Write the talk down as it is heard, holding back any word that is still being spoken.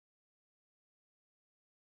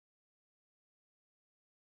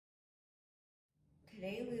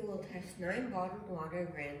Today we will test 9 bottled water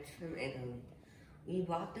brands from Italy. We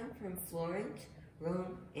bought them from Florence,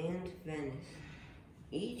 Rome, and Venice.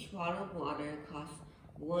 Each bottled water costs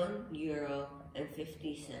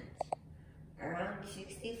 €1.50. Around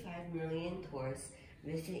 65 million tourists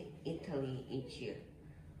visit Italy each year.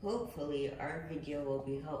 Hopefully our video will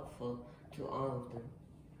be helpful to all of them.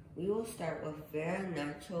 We will start with Vera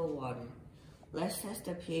Natural Water. Let's test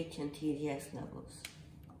the pH and TDS levels.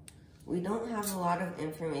 We don't have a lot of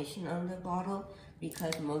information on the bottle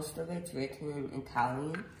because most of it's written in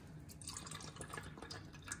Italian.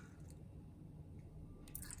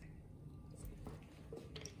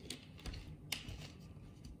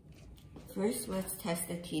 First, let's test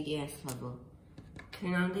the TDS level.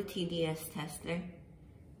 Turn on the TDS tester,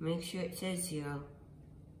 make sure it says 0,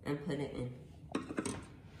 and put it in.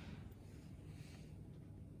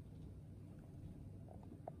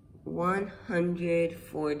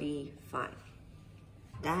 $145.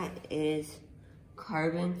 That is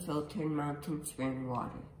carbon filtered mountain spring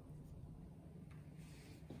water.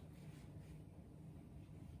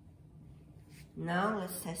 Now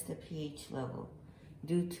let's test the pH level.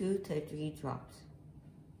 Do 2 to 3 drops.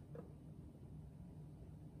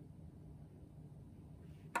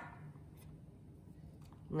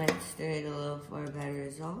 Let's stir it a little for a better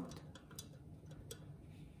result.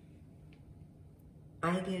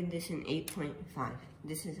 I give this an 8.5.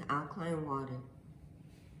 This is Alkaline Water.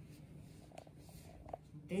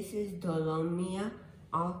 This is Dolomia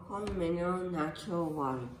Aqua Mineral Natural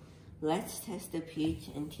Water. Let's test the pH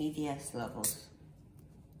and TDS levels.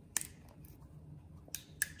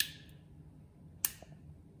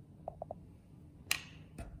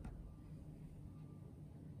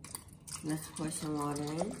 Let's pour some water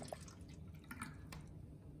in.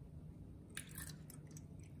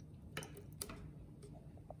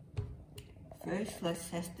 First, let's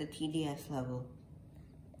test the TDS level.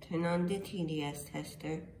 Turn on the TDS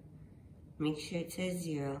tester, make sure it says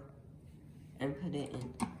 0, and put it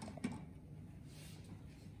in.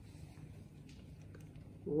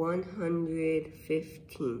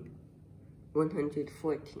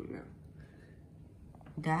 114 now.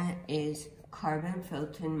 That is carbon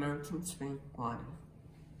filtered mountain spring water.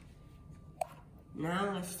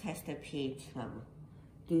 Now let's test the pH level.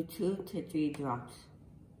 Do 2 to 3 drops.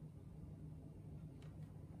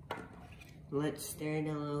 Let's stir it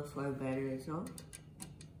a little for a better result.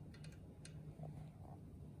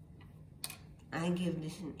 I give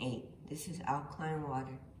this an 8. This is Alkaline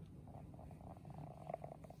Water.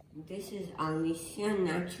 This is Alicia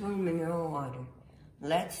Natural Mineral Water.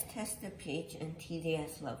 Let's test the pH and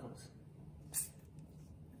TDS levels.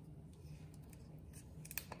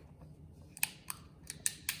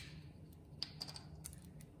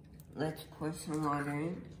 Let's pour some water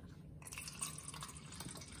in.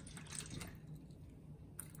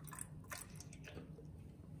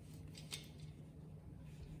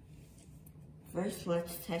 First,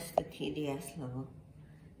 let's test the TDS level.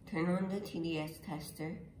 Turn on the TDS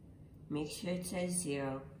tester, make sure it says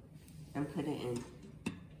 0, and put it in.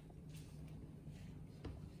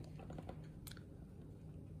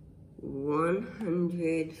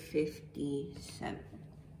 157.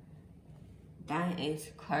 That is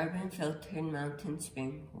carbon filtered mountain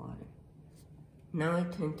spring water. Now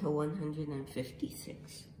it turned to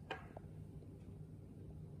 156.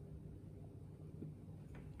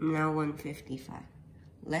 Now 155.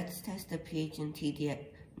 Let's test the pH and TDS.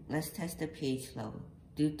 Let's test the pH level.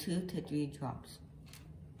 Do 2 to 3 drops.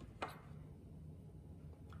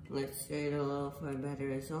 Let's stir it a little for a better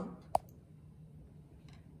result.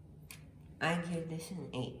 I give this an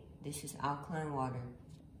 8. This is Alkaline Water.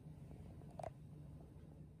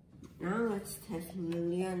 Now let's test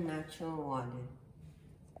Lilia Natural Water.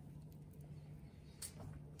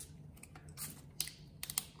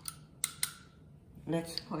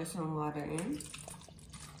 Let's pour some water in.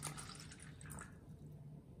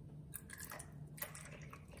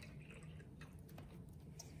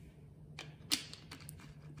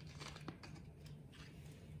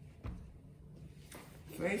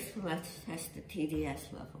 First, let's test the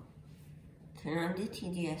TDS level. Turn on the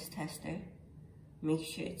TDS tester, make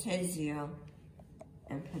sure it says 0,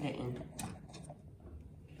 and put it in.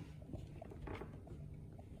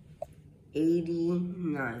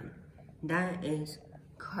 89. That is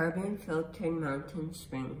carbon filtered mountain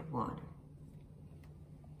spring water.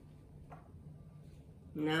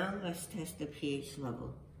 Now let's test the pH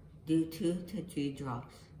level. Do 2 to 3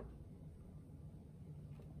 drops.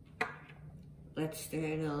 Let's stir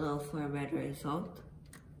it a little for a better result.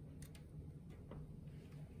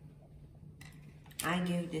 I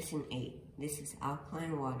give this an 8. This is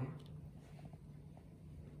Alkaline Water.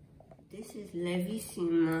 This is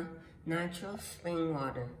Levissima natural spring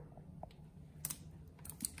water.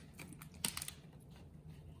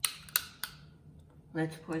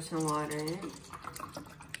 Let's pour some water in.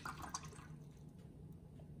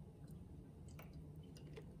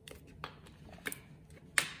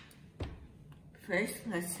 First,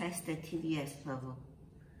 let's test the TDS level.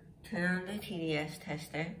 Turn on the TDS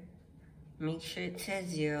tester. Make sure it says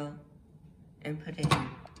 0 and put it in.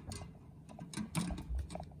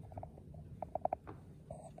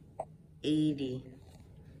 80.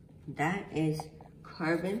 That is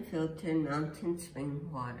carbon filtered mountain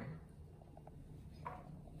spring water.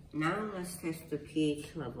 Now let's test the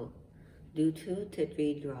pH level. Do 2 to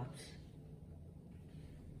 3 drops.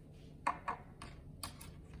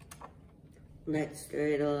 Let's stir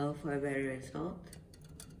it a little for a better result.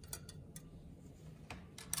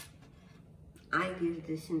 I give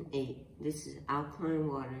this an 8. This is alkaline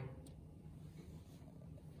water.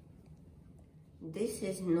 This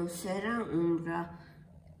is Nusera Umbra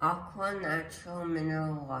Aqua natural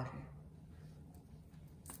mineral water.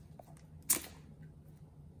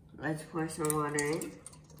 Let's pour some water in.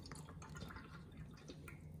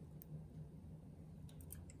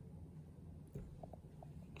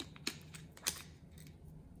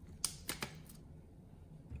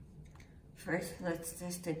 First, let's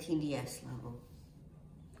test the TDS level.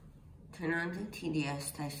 Turn on the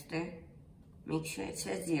TDS tester, make sure it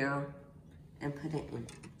says 0, and put it in.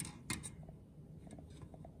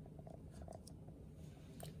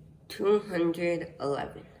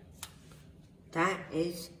 211. That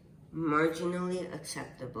is marginally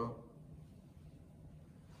acceptable.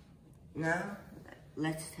 Now,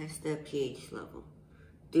 let's test the pH level.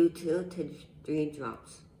 Do 2 to 3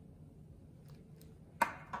 drops.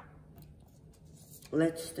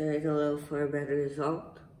 Let's stir it a little for a better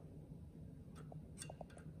result.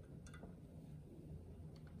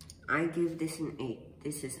 I give this an 8.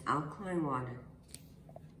 This is alkaline water.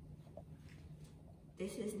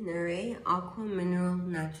 This is Noree Aqua Mineral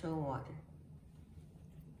Natural Water.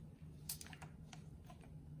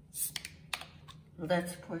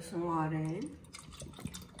 Let's pour some water in.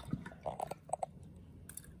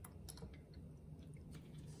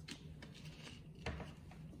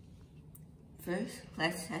 First,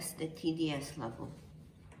 let's test the TDS level.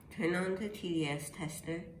 Turn on the TDS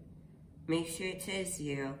tester, make sure it says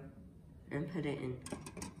 0, and put it in.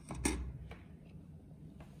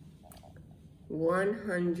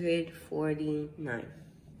 149.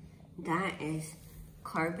 That is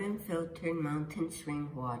carbon filtered mountain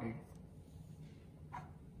spring water.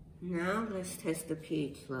 Now let's test the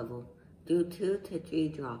pH level. Do 2 to 3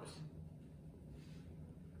 drops.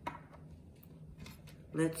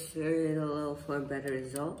 Let's stir it a little for a better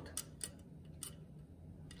result.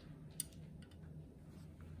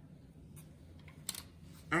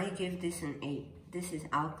 I give this an 8. This is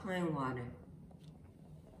alkaline water.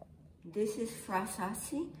 This is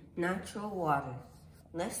Frasassi natural water.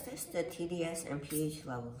 Let's test the TDS and pH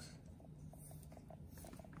levels.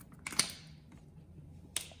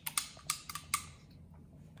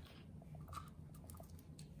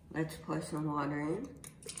 Let's pour some water in.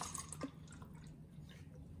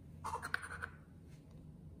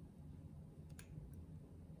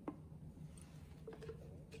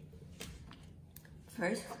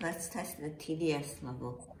 First, let's test the TDS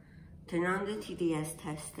level. Turn on the TDS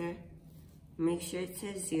tester, make sure it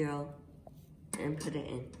says 0, and put it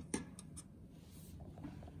in.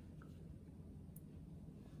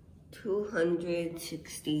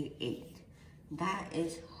 268. That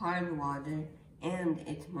is hard water, and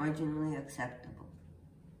it's marginally acceptable.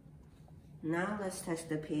 Now let's test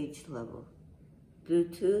the pH level. Do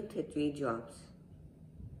 2 to 3 drops.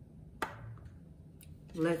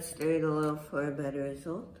 Let's stir it a little for a better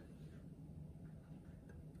result.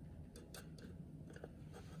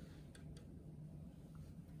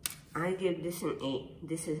 I give this an 8.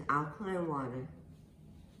 This is alkaline water.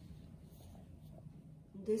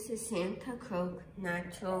 This is Santa Croc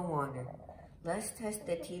natural water. Let's test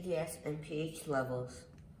the TDS and pH levels.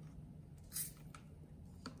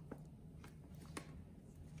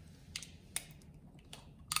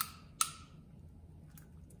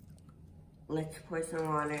 Let's pour some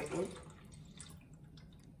water in.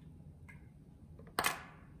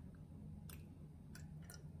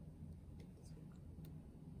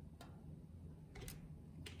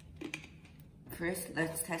 First,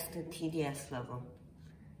 let's test the TDS level.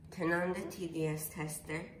 Turn on the TDS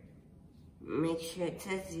tester, make sure it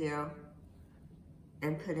says 0,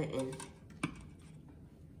 and put it in.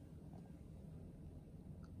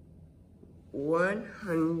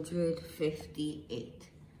 158.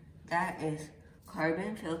 That is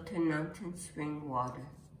carbon filtered mountain spring water.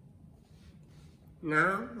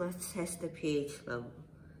 Now let's test the pH level.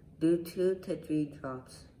 Do 2 to 3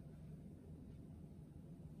 drops.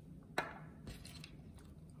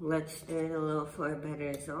 Let's stir it a little for a better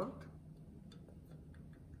result.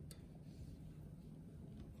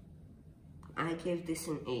 I give this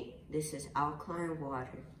an 8. This is Alkaline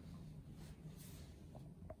Water.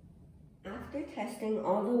 After testing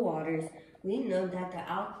all the waters, we know that the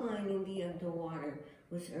alkalinity of the water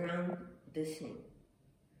was around the same.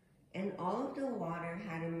 And all of the water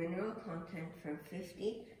had a mineral content from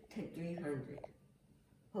 50 to 300.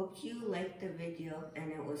 Hope you liked the video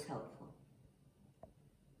and it was helpful.